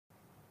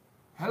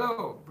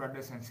Hello,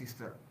 brothers and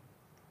sisters.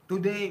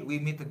 Today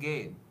we meet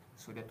again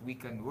so that we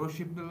can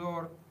worship the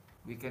Lord,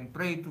 we can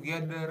pray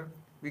together,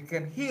 we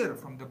can hear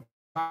from the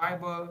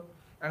Bible,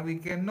 and we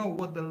can know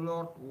what the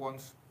Lord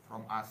wants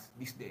from us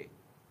this day.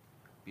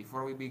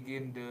 Before we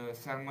begin the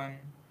sermon,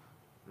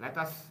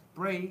 let us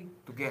pray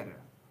together.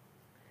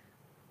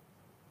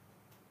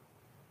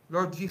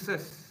 Lord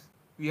Jesus,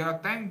 we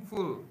are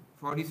thankful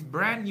for this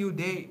brand new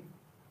day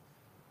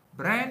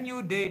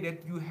that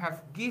you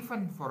have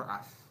given for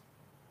us.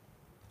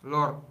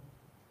 Lord,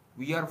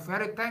 we are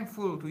very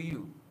thankful to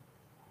you.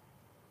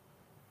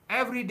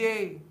 Every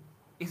day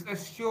is a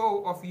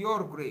show of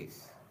your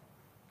grace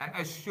and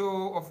a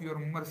show of your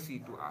mercy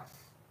to us.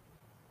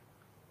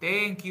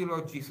 Thank you,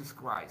 Lord Jesus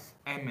Christ.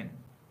 Amen.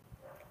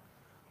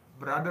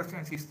 Brothers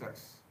and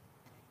sisters,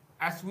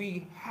 as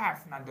we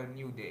have another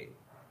new day,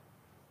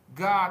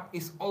 God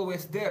is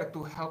always there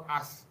to help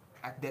us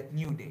at that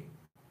new day.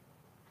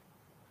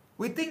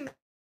 We think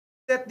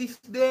that this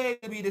day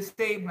will be the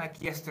same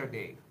like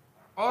yesterday,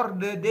 or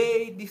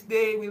this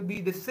day will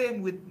be the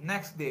same with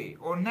next day,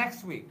 or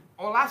next week,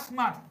 or last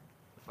month.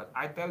 But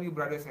I tell you,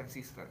 brothers and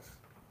sisters,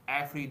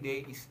 every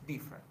day is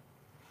different.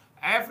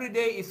 Every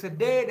day is a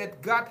day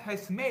that God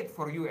has made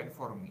for you and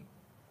for me.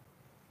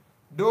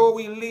 Though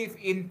we live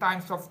in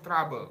times of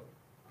trouble,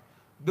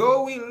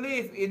 though we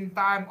live in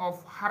time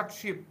of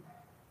hardship,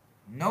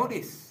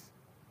 notice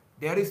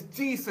there is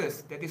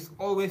Jesus that is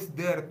always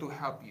there to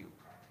help you.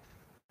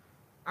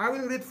 I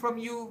will read from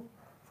you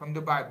from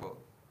the Bible.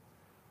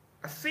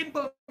 A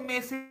simple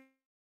message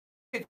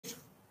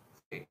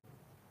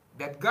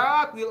that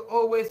God will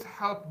always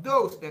help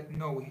those that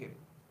know Him.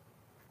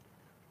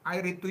 I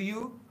read to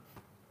you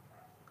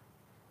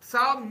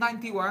Psalm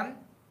 91,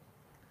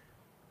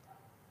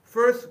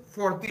 verse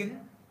 14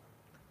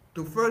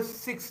 to verse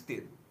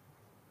 16.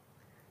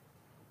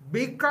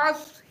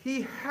 Because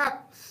He hath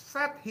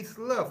set His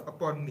love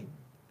upon me,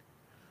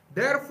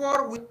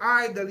 therefore will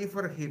I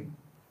deliver him.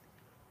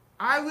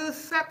 I will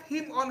set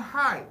him on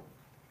high,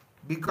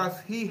 because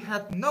he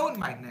hath known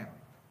my name.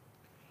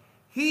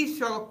 He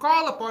shall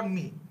call upon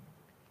me,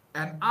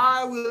 and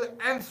I will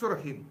answer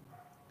him.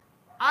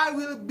 I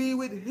will be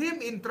with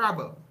him in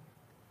trouble.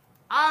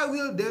 I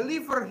will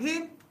deliver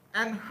him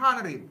and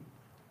honor him.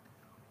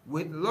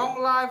 With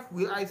long life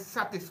will I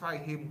satisfy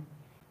him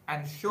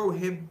and show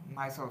him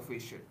my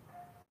salvation.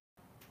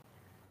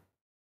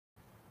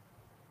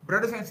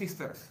 Brothers and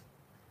sisters,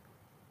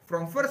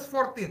 from verse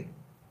 14,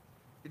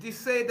 it is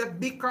said that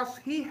because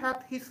he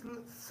hath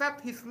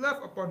set his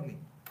love upon me,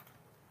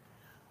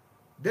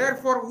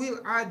 therefore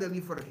will I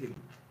deliver him.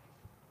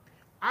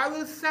 I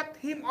will set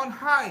him on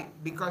high,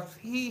 because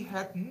he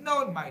hath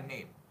known my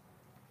name.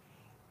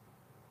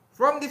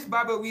 From this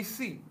Bible we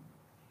see,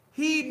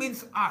 he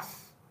means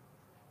us,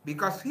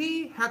 because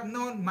he hath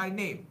known my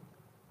name.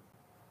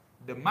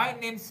 The my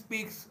name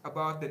speaks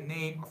about the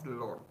name of the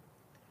Lord.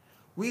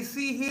 We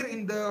see here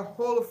in the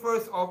whole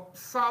verse of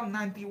Psalm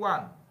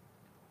 91,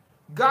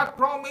 God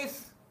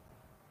promised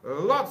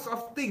lots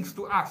of things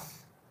to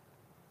us.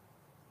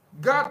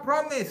 God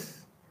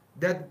promised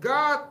that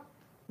God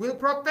will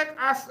protect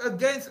us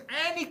against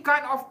any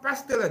kind of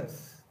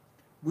pestilence.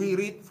 We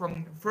read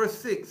from verse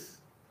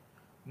 6,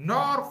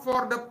 nor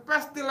for the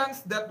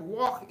pestilence that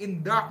walk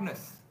in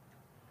darkness,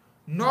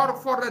 nor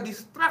for the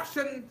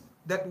destruction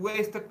that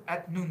wasted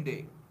at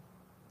noonday.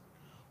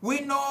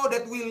 We know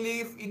that we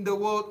live in the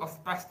world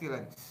of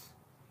pestilence.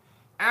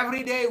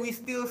 Every day we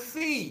still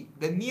see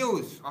the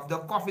news of the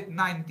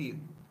COVID-19.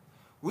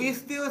 We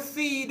still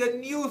see the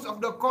news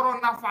of the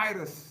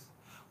coronavirus.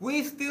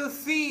 We still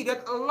see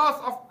that a lot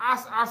of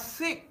us are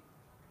sick.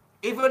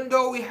 Even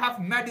though we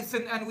have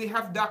medicine and we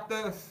have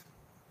doctors,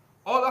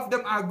 all of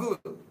them are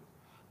good.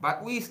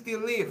 But we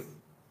still live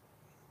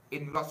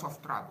in lots of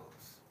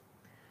troubles.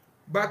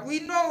 But we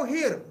know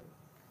here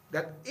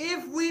that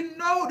if we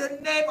know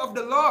the name of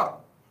the Lord,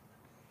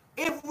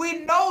 if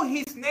we know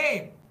His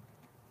name,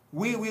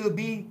 we will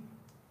be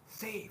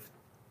saved.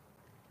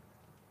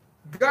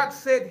 God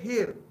said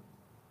here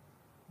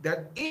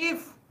that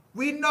if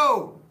we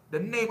know the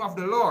name of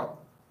the Lord,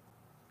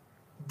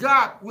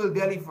 God will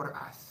deliver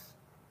us.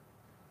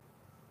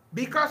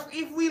 Because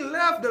if we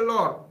love the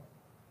Lord,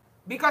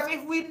 because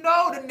if we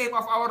know the name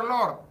of our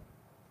Lord,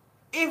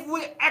 if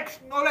we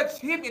acknowledge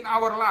Him in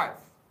our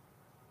life,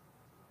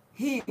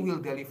 He will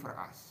deliver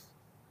us.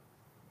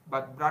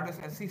 But brothers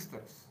and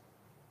sisters,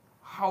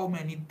 how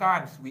many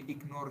times we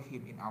ignore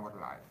Him in our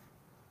life?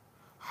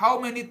 How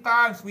many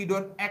times we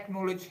don't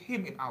acknowledge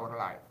Him in our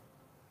life?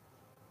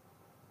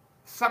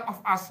 Some of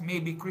us may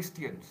be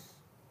Christians,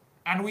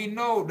 and we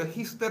know the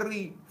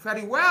history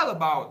very well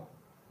about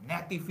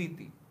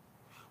nativity.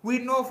 We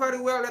know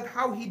very well that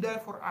how He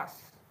died for us,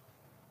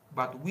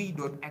 but we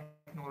don't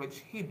acknowledge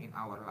Him in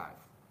our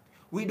life.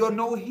 We don't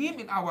know Him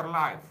in our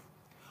life.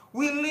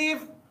 We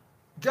live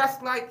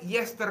just like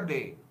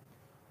yesterday.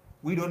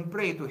 We don't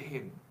pray to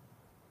Him.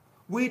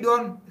 We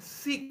don't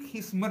seek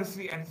His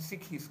mercy and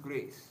seek His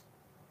grace.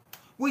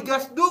 We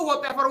just do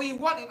whatever we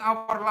want in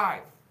our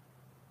life.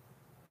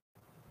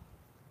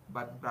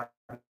 But brothers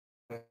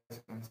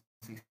and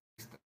sisters,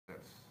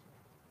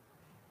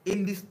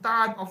 in this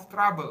time of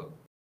trouble,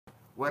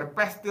 where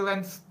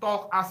pestilence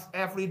stalk us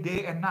every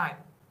day and night.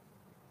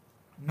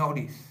 Know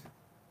this.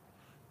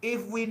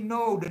 If we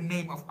know the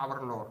name of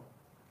our Lord,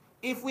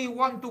 if we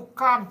want to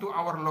come to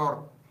our Lord,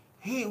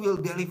 He will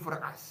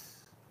deliver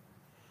us.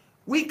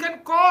 We can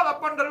call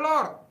upon the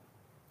Lord.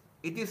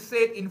 It is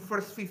said in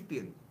verse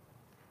 15,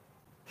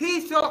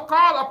 He shall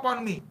call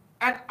upon me,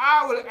 and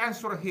I will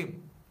answer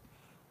him.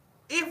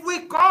 If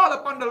we call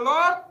upon the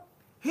Lord,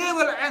 He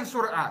will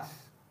answer us.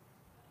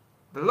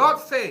 The Lord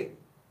said,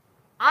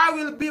 I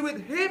will be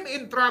with him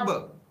in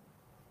trouble.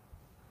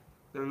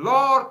 The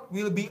Lord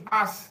will be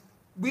us.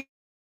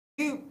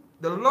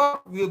 The Lord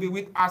will be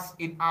with us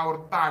in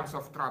our times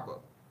of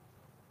trouble.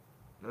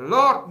 The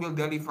Lord will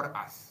deliver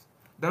us.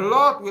 The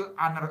Lord will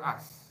honor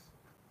us.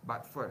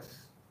 But first,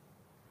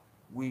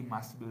 we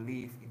must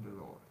believe in the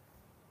Lord.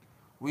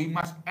 We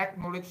must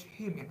acknowledge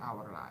Him in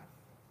our life.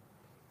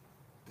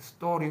 The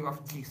story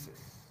of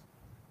Jesus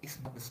is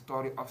not the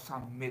story of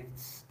some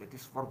myths that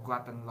is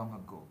forgotten long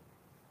ago.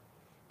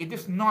 It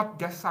is not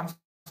just some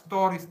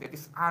stories that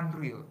is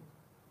unreal,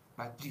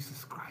 but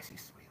Jesus Christ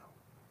is real.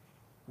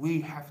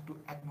 We have to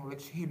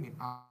acknowledge Him in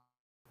our life.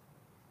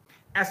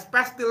 As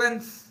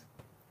pestilence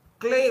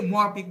claim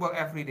more people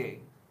every day,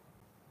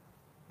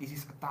 this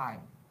is a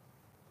time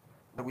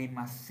that we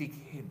must seek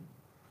Him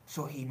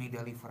so He may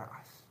deliver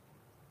us.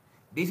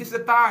 This is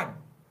the time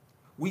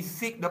we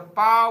seek the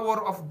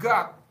power of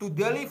God to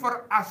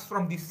deliver us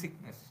from this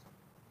sickness.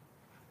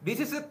 This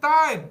is the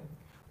time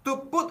to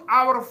put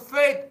our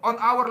faith on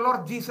our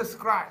Lord Jesus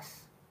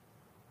Christ.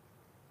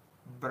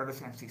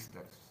 Brothers and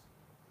sisters,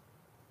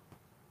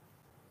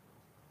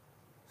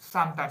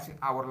 sometimes in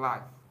our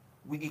life,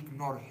 we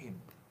ignore Him.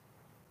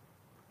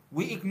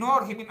 We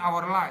ignore Him in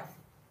our life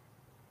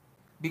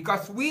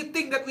because we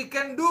think that we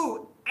can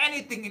do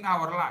anything in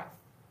our life.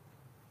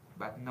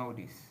 But know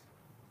this,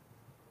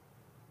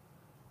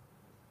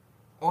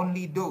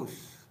 only those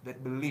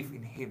that believe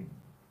in Him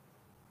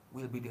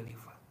will be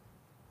delivered.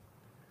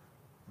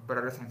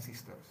 Brothers and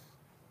sisters,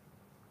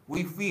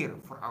 we fear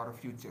for our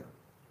future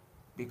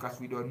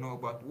because we don't know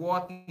about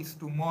what is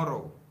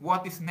tomorrow,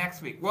 what is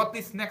next week, what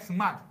is next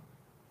month.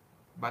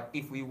 But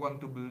if we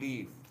want to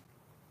believe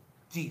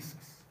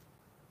Jesus,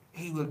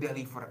 He will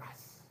deliver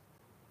us.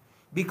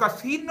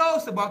 Because He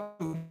knows about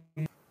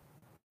tomorrow,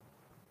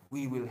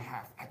 we will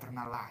have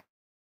eternal life.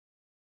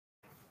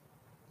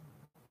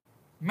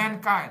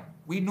 Mankind,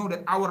 we know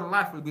that our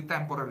life will be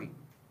temporary.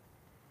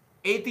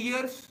 80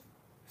 years,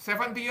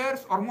 70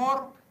 years or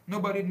more,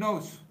 nobody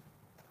knows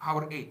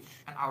our age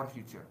and our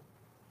future.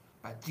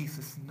 But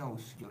Jesus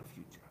knows your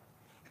future.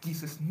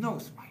 Jesus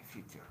knows my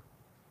future.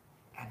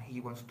 And He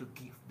wants to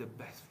give the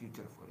best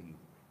future for you.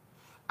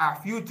 A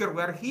future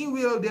where He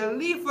will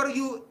deliver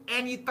you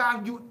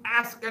anytime you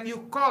ask and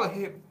you call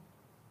Him.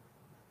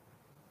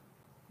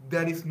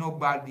 There is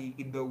nobody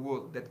in the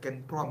world that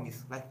can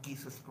promise like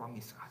Jesus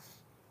promised us.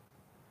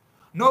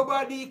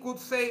 Nobody could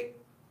say,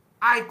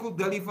 I could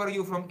deliver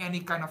you from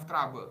any kind of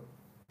trouble.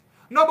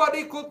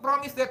 Nobody could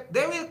promise that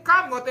they will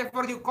come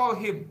whatever you call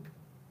Him.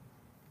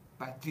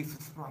 But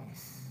Jesus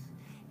promised,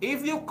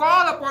 if you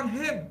call upon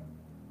Him,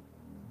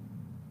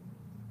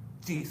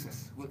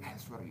 Jesus will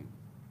answer you.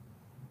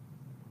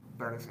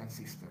 Brothers and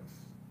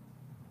sisters,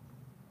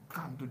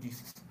 come to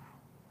Jesus now.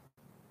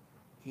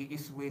 He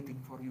is waiting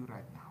for you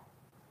right now.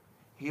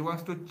 He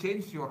wants to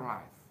change your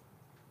life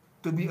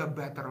to be a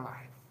better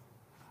life.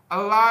 A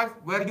life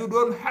where you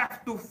don't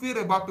have to fear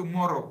about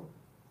tomorrow.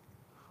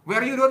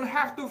 Where you don't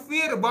have to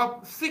fear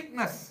about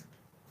sickness.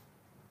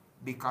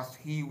 Because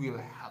He will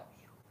help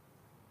you.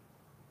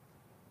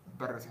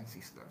 Brothers and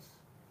sisters,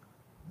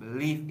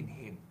 believe in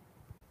Him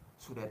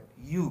so that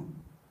you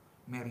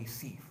may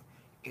receive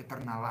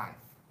eternal life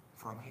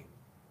from Him.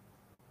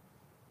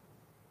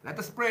 Let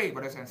us pray,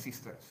 brothers and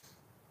sisters.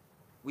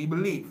 We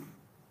believe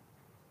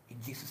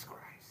in Jesus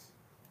Christ.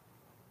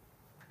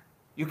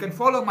 You can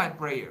follow my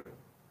prayer.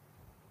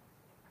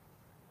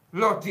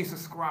 Lord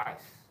Jesus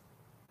Christ,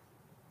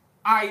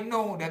 I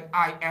know that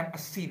I am a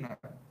sinner.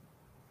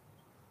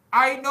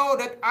 I know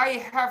that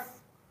I have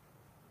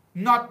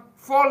not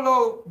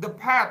followed the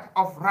path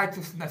of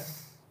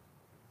righteousness.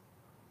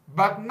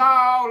 But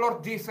now,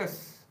 Lord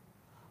Jesus,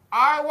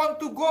 I want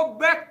to go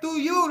back to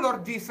you,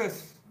 Lord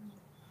Jesus.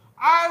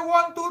 I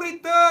want to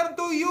return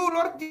to you,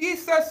 Lord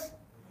Jesus.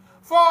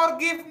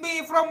 Forgive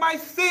me from my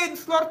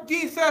sins, Lord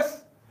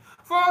Jesus.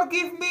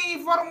 Forgive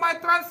me for my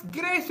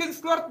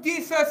transgressions, Lord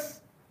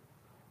Jesus.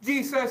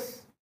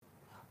 Jesus,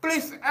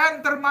 please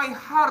enter my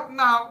heart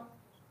now.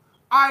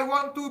 I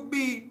want to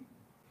be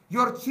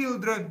your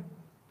children.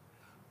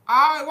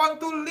 I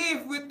want to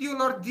live with you,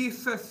 Lord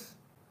Jesus.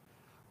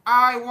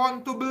 I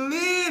want to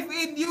believe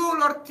in you,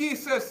 Lord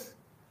Jesus.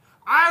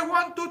 I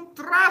want to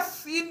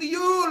trust in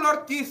you,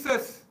 Lord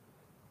Jesus.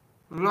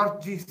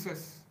 Lord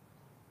Jesus,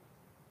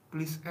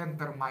 please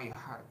enter my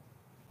heart.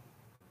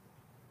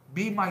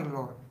 Be my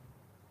Lord.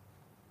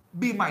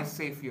 Be my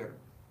Savior.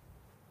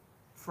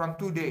 From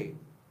today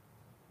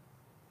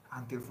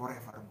until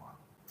forevermore.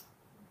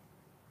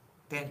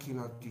 Thank you,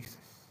 Lord Jesus.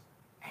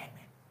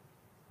 Amen.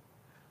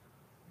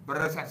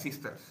 Brothers and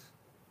sisters,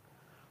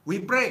 we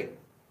pray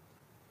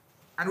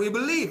and we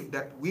believe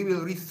that we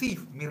will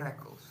receive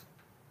miracles.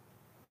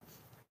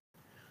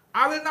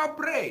 I will now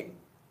pray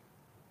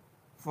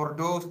for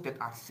those that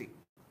are sick.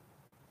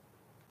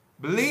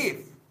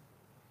 Believe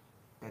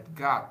that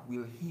God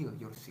will heal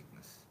your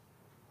sickness.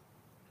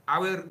 I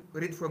will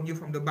read from you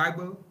from the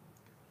Bible,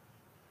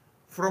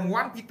 from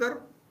 1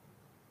 Peter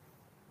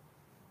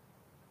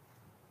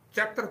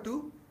chapter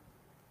 2,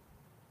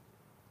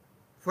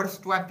 verse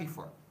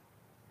 24.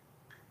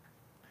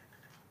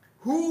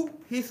 Who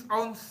his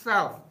own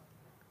self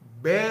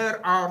bare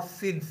our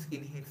sins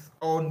in his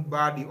own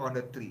body on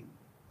the tree,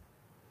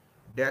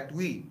 that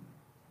we,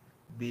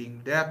 being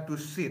dead to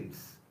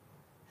sins,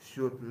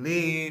 should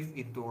live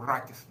into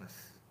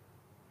righteousness.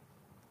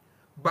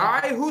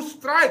 By whose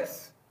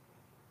stripes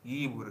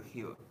ye were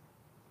healed.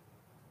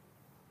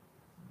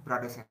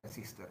 Brothers and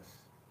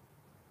sisters,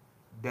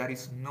 there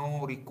is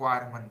no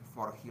requirement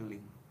for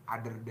healing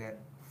other than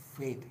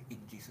faith in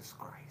Jesus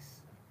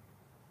Christ.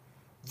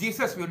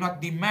 Jesus will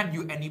not demand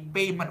you any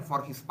payment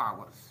for his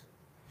powers.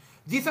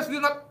 Jesus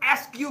will not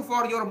ask you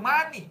for your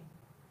money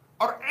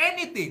or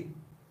anything.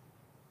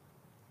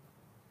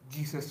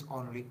 Jesus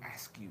only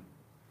asks you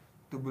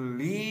to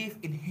believe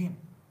in him,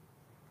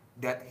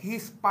 that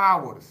his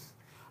powers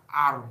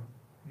are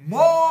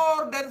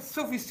more than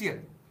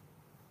sufficient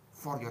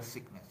for your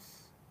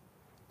sickness.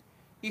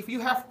 If you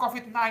have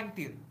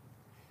COVID-19,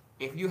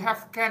 if you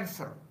have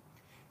cancer,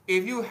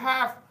 if you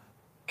have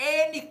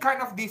any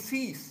kind of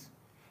disease,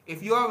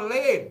 if you are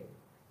lame,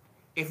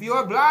 if you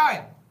are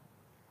blind,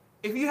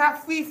 if you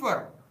have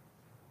fever,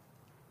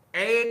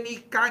 any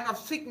kind of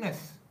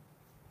sickness,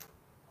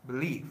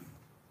 believe.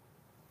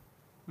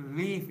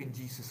 Believe in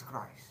Jesus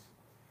Christ.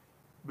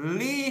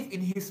 Believe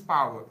in his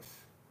powers,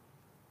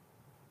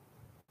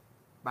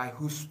 by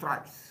whose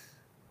stripes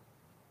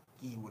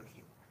ye were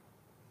healed.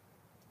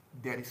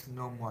 There is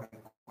no more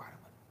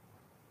requirement.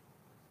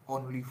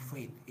 Only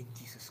faith in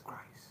Jesus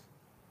Christ.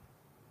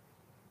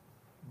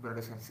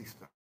 Brothers and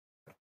sisters,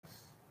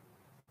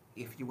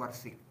 if you are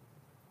sick,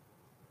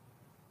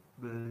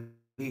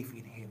 believe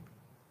in him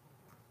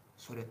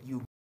so that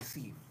you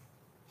receive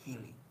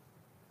healing.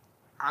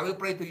 I will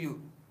pray to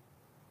you.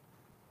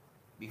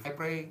 Before I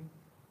pray,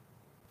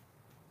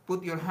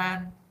 put your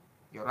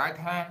right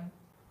hand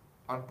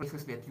on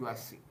places that you are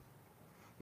sick.